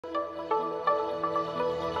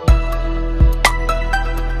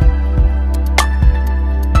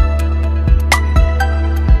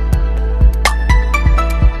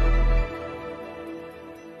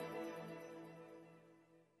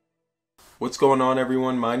What's going on,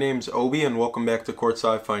 everyone? My name's Obi and welcome back to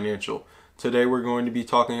Courtside Financial. Today we're going to be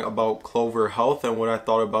talking about Clover Health and what I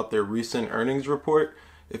thought about their recent earnings report.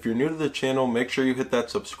 If you're new to the channel, make sure you hit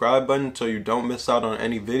that subscribe button so you don't miss out on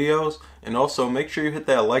any videos, and also make sure you hit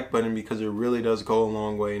that like button because it really does go a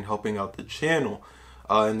long way in helping out the channel.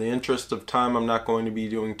 In the interest of time, I'm not going to be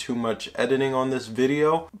doing too much editing on this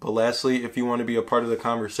video, but lastly, if you want to be a part of the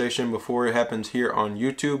conversation before it happens here on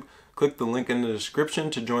YouTube, click the link in the description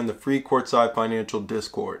to join the free Courtside Financial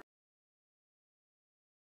Discord.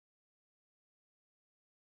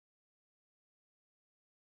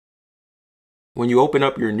 When you open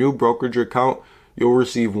up your new brokerage account, you'll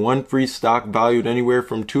receive one free stock valued anywhere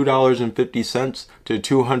from $2.50 to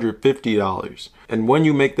 $250. And when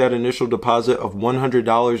you make that initial deposit of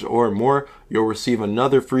 $100 or more, you'll receive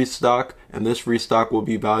another free stock, and this free stock will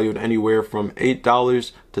be valued anywhere from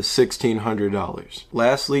 $8 to $1,600.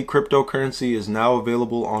 Lastly, cryptocurrency is now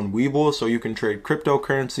available on WeBull, so you can trade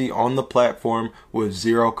cryptocurrency on the platform with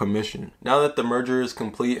zero commission. Now that the merger is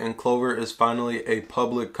complete and Clover is finally a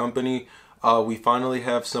public company, we finally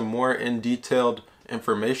have some more detailed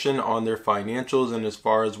information on their financials and as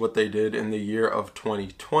far as what they did in the year of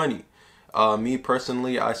 2020. Me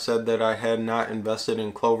personally, I said that I had not invested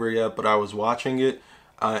in Clover yet, but I was watching it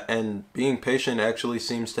and being patient actually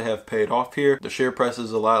seems to have paid off here. The share price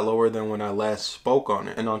is a lot lower than when I last spoke on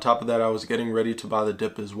it. And on top of that, I was getting ready to buy the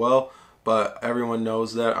dip as well. But everyone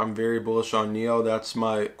knows that I'm very bullish on NEO. That's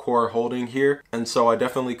my core holding here. And so I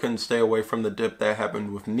definitely couldn't stay away from the dip that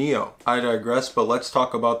happened with NEO. I digress, but let's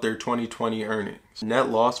talk about their 2020 earnings. Net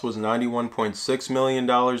loss was $91.6 million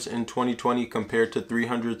in 2020 compared to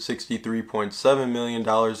 $363.7 million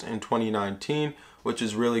in 2019, which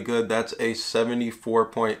is really good. That's a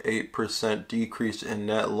 74.8% decrease in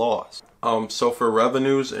net loss. So for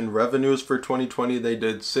revenues for 2020, they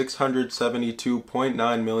did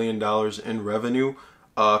 $672.9 million in revenue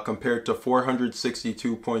compared to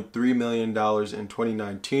 $462.3 million in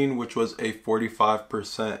 2019, which was a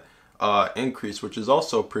 45% increase, which is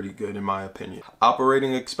also pretty good in my opinion.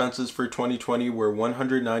 Operating expenses for 2020 were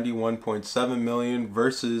 $191.7 million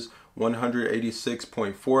versus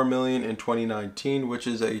 $186.4 million in 2019, which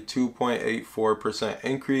is a 2.84%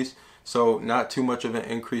 increase. So not too much of an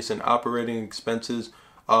increase in operating expenses,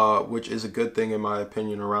 which is a good thing in my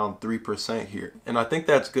opinion, around 3% here. And I think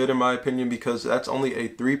that's good in my opinion because that's only a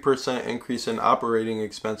 3% increase in operating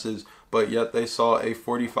expenses, but yet they saw a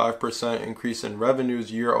 45% increase in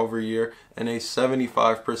revenues year over year and a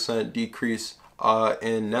 75% decrease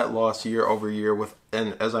in net loss year over year,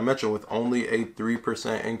 and as I mentioned, with only a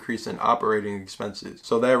 3% increase in operating expenses.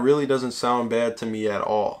 So that really doesn't sound bad to me at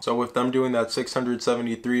all. So with them doing that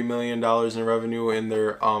 $673 million in revenue in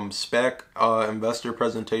their SPAC investor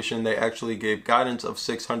presentation, they actually gave guidance of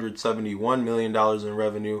 $671 million in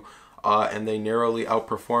revenue. And they narrowly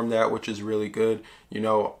outperformed that, which is really good. You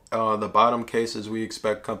know, the bottom case is we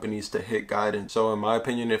expect companies to hit guidance. So in my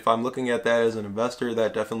opinion, if I'm looking at that as an investor,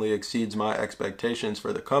 that definitely exceeds my expectations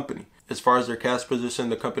for the company. As far as their cash position,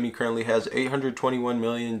 the company currently has $821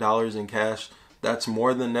 million in cash. That's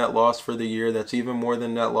more than net loss for the year. That's even more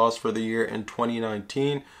than net loss for the year in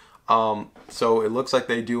 2019. So it looks like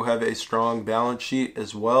they do have a strong balance sheet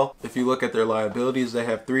as well. If you look at their liabilities, they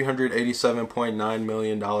have $387.9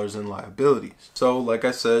 million in liabilities. So like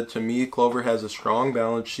I said, to me, Clover has a strong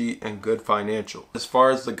balance sheet and good financial. As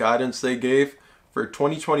far as the guidance they gave, for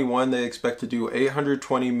 2021, they expect to do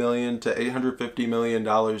 $820 million to $850 million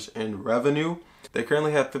in revenue. They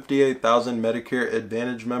currently have 58,000 Medicare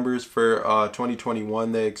Advantage members. For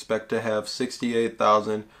 2021, they expect to have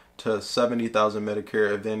 68,000 to 70,000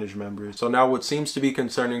 Medicare Advantage members. So now what seems to be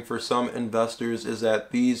concerning for some investors is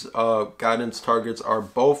that these guidance targets are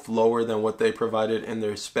both lower than what they provided in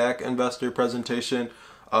their SPAC investor presentation.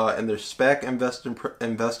 In their SPAC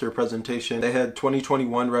investor presentation, they had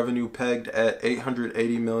 2021 revenue pegged at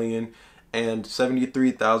 $880 million and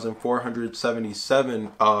 73,477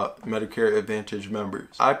 Medicare Advantage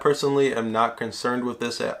members. I personally am not concerned with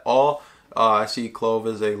this at all. I see Clov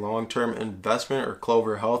as a long-term investment, or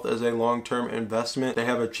Clover Health as a long-term investment. They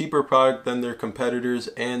have a cheaper product than their competitors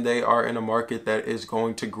and they are in a market that is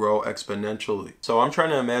going to grow exponentially. So I'm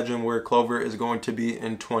trying to imagine where Clover is going to be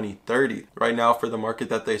in 2030. Right now, for the market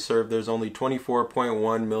that they serve, there's only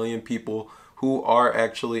 24.1 million people who are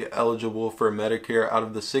actually eligible for Medicare out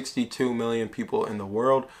of the 62 million people in the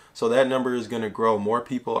world. So that number is going to grow. More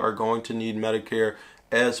people are going to need Medicare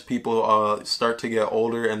as people start to get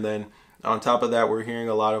older, and then on top of that, we're hearing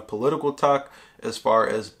a lot of political talk as far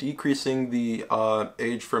as decreasing the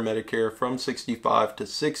age for Medicare from 65 to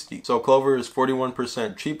 60. So Clover is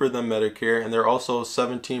 41% cheaper than Medicare, and they're also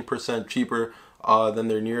 17% cheaper than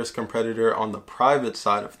their nearest competitor on the private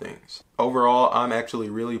side of things. Overall, I'm actually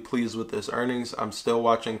really pleased with this earnings. I'm still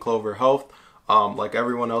watching Clover Health. Like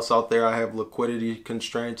everyone else out there, I have liquidity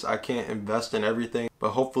constraints. I can't invest in everything,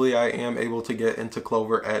 but hopefully I am able to get into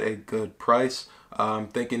Clover at a good price. I'm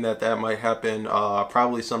thinking that that might happen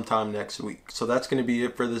probably sometime next week. So that's going to be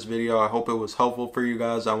it for this video. I hope it was helpful for you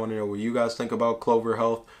guys. I want to know what you guys think about Clover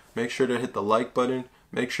Health. Make sure to hit the like button.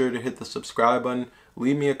 Make sure to hit the subscribe button.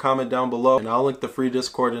 Leave me a comment down below, and I'll link the free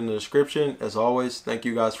Discord in the description. As always, thank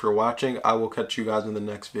you guys for watching. I will catch you guys in the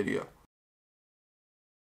next video.